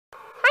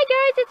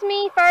Hi guys, it's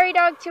me, Fiery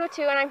Dog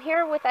 202, and I'm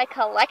here with a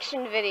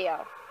collection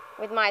video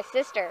with my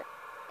sister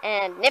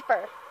and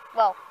Nipper.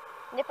 Well,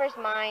 Nipper's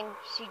mine.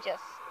 She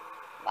just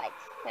likes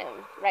him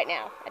right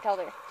now. I told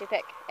her to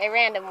pick a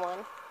random one.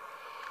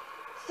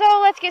 So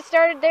let's get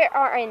started. They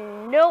are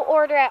in no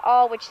order at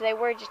all, which they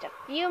were just a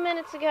few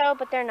minutes ago,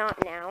 but they're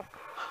not now.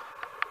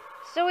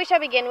 So we shall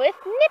begin with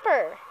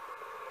Nipper.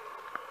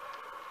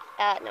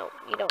 No,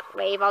 you don't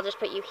wave. I'll just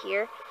put you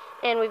here.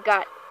 And we've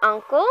got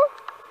Uncle.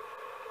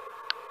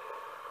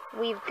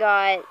 We've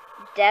got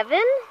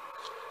Devin.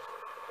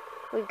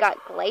 We've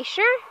got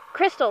Glacier.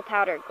 Crystal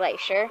Powdered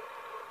Glacier.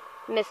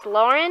 Miss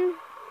Lauren.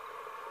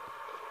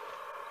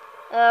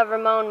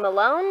 Ramon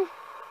Malone.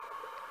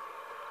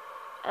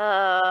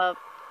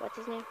 What's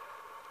his name?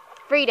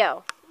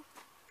 Frito.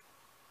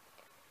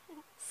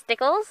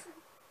 Stickles.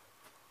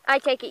 I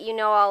take it you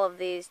know all of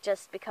these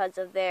just because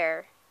of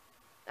their...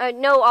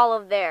 know all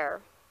of their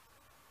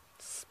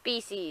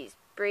species,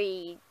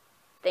 breed,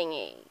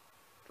 thingy,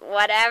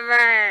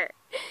 whatever.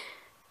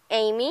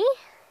 Amy.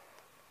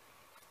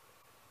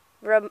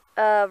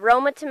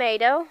 Roma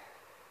Tomato.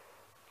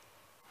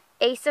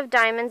 Ace of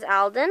Diamonds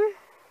Alden.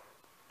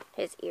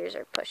 His ears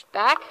are pushed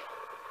back.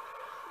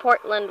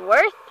 Portland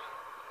Worth.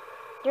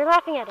 You're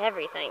laughing at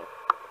everything.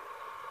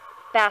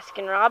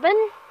 Baskin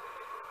Robin.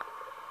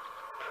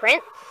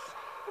 Prince.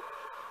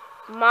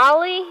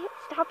 Molly.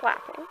 Stop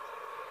laughing.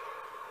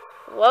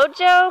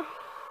 Wojo.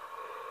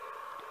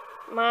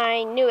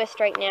 My newest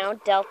right now,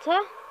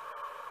 Delta.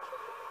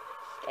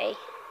 Okay.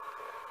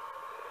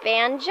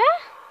 Banja.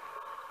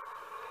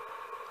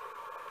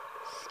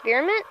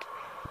 Spearmint.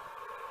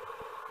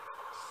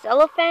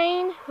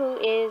 Cellophane, who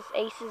is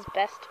Ace's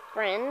best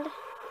friend.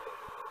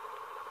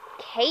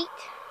 Kate.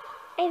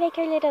 I like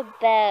her little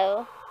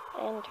bow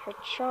and her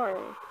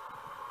charm.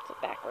 It's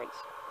backwards,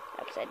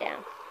 upside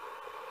down.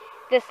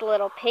 This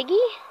little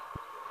piggy.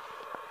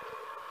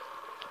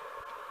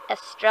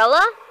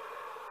 Estrella.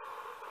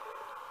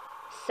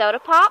 Soda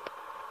Pop.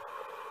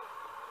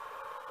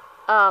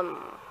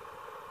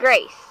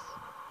 Grace.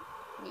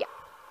 Yeah.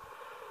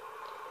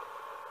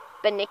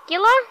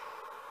 Banicula.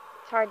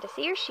 It's hard to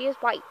see her. She is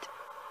white.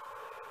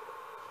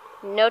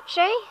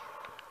 Noche,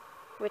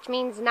 which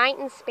means night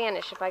in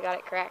Spanish, if I got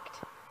it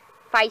correct.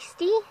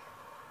 Feisty.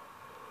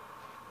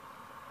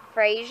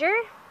 Fraser.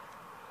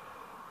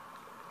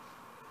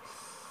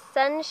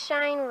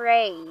 Sunshine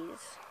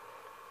Rays.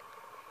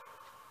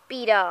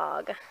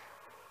 B-Dog.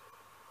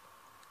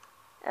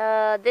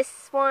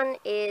 This one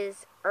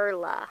is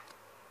Erla.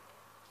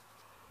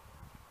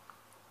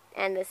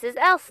 And this is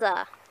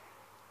Elsa.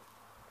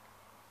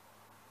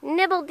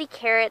 Nibbledy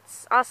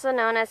Carrots, also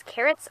known as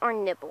carrots or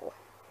nibble.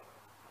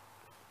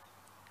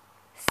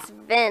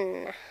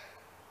 Sven.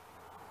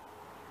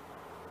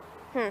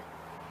 Yeah,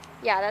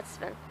 that's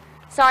Sven.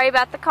 Sorry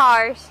about the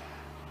cars.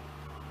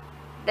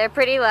 They're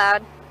pretty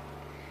loud.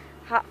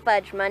 Hot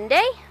Fudge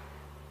Monday.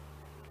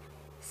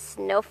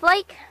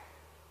 Snowflake.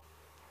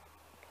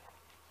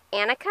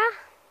 Annika.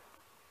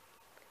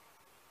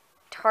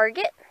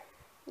 Target.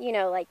 You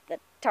know, like the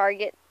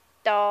Target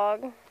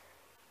dog.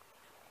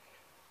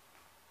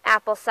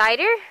 Apple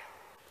cider.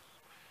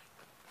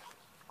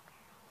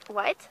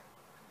 What?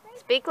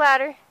 Speak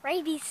louder.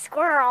 Rabies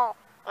squirrel.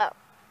 Oh,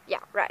 yeah,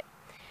 right.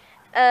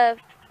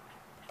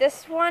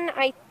 This one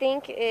I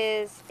think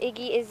is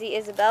Iggy Izzy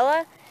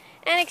Isabella.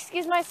 And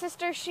excuse my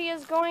sister, she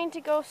is going to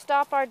go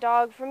stop our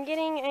dog from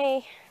getting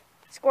a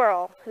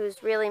squirrel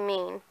who's really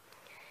mean.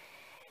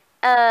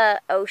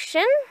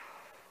 Ocean.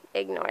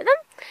 Ignore them.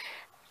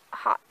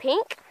 Hot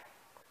Pink.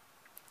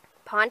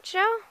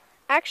 Poncho.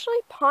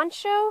 Actually,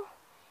 Poncho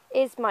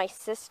is my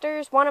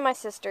sister's, one of my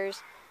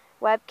sister's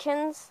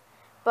Webkinz,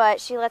 but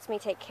she lets me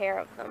take care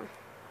of them.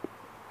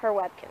 Her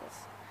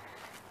Webkinz.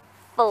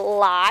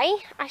 Fly.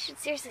 I should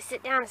seriously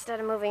sit down instead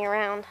of moving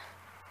around.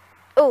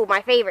 Oh,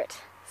 my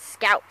favorite.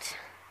 Scout.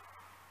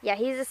 Yeah,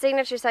 he's a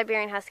signature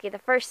Siberian Husky. The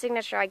first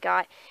signature I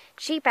got.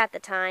 Cheap at the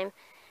time.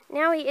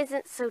 Now he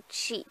isn't so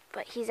cheap,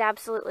 but he's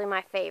absolutely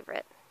my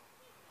favorite.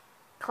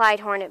 Clyde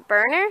Hornet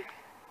Burner.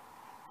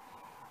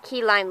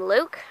 Key Lime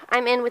Luke.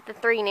 I'm in with the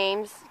three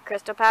names.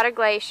 Crystal Powder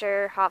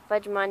Glacier, Hot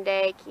Fudge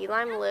Monday, Key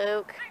Lime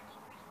Luke.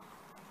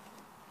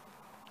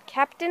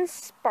 Captain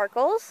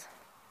Sparkles.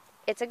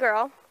 It's a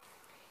girl.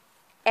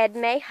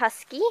 Edme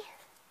Husky.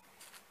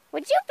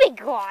 Would you be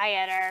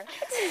quieter?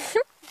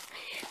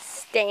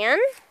 Stan.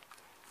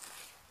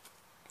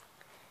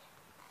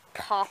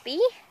 Poppy,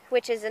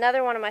 which is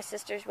another one of my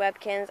sister's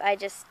Webkinz. I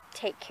just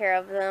take care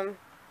of them.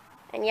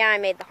 And yeah, I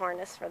made the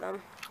harness for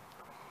them.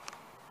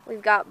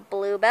 We've got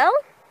Bluebell,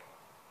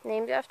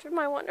 named after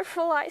my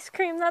wonderful ice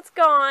cream that's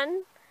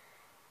gone.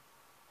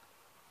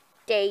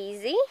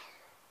 Daisy.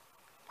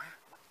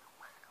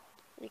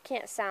 You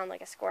can't sound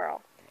like a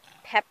squirrel.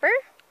 Pepper.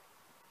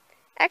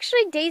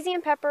 Actually, Daisy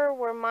and Pepper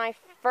were my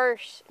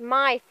first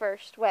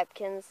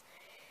Webkinz.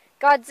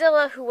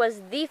 Godzilla, who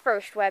was the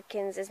first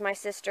Webkinz, is my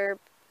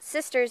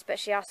sister's, but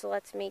she also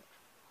lets me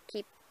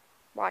keep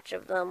watch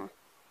of them.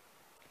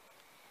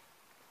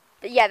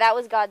 But yeah, that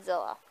was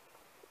Godzilla.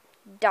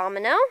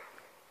 Domino.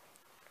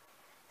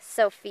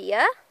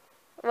 Sophia.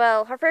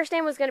 Well, her first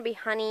name was going to be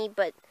Honey,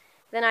 but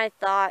then I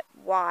thought,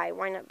 why?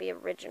 Why not be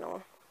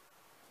original?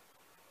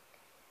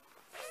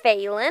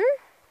 Phelan,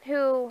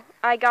 who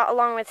I got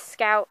along with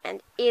Scout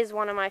and is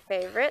one of my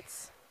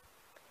favorites.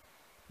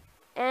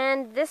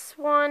 And this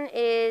one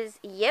is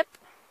Yip.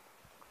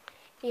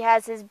 He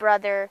has his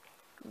brother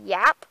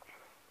Yap.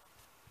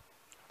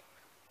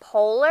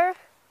 Polar.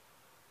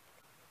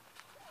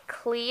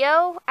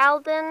 Cleo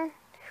Alden,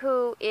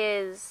 who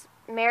is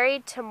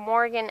married to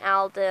Morgan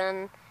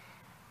Alden,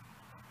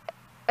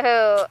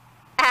 who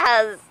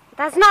has,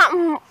 that's not,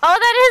 oh,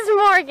 that is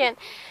Morgan.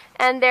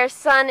 And their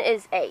son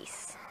is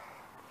Ace.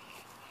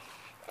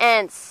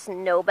 And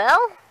Snowbell.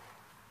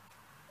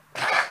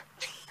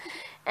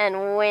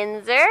 And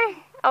Windsor.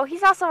 Oh,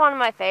 he's also one of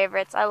my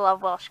favorites. I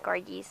love Welsh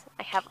Corgis.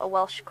 I have a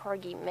Welsh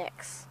Corgi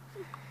mix.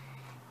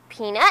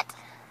 Peanut.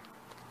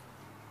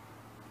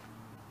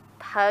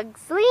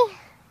 Pugsley.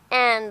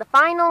 And the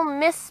final,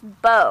 Miss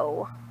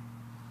Bo.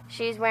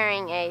 She's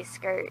wearing a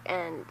skirt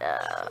and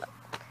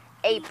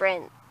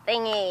apron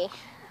thingy.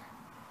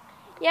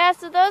 Yeah,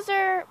 so those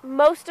are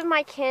most of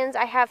my Kinz.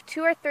 I have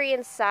 2 or 3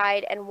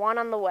 inside and 1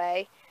 on the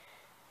way.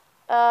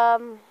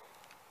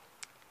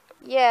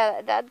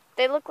 Yeah,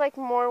 they look like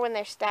more when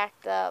they're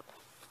stacked up.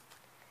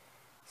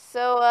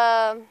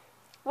 So,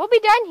 we'll be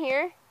done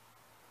here.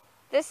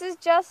 This is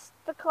just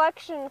the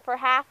collection for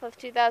half of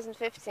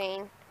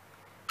 2015.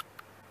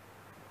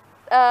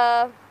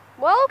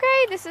 Well,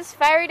 okay, this is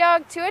Fairy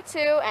Dog 202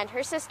 and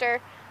her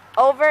sister,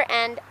 over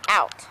and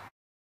out.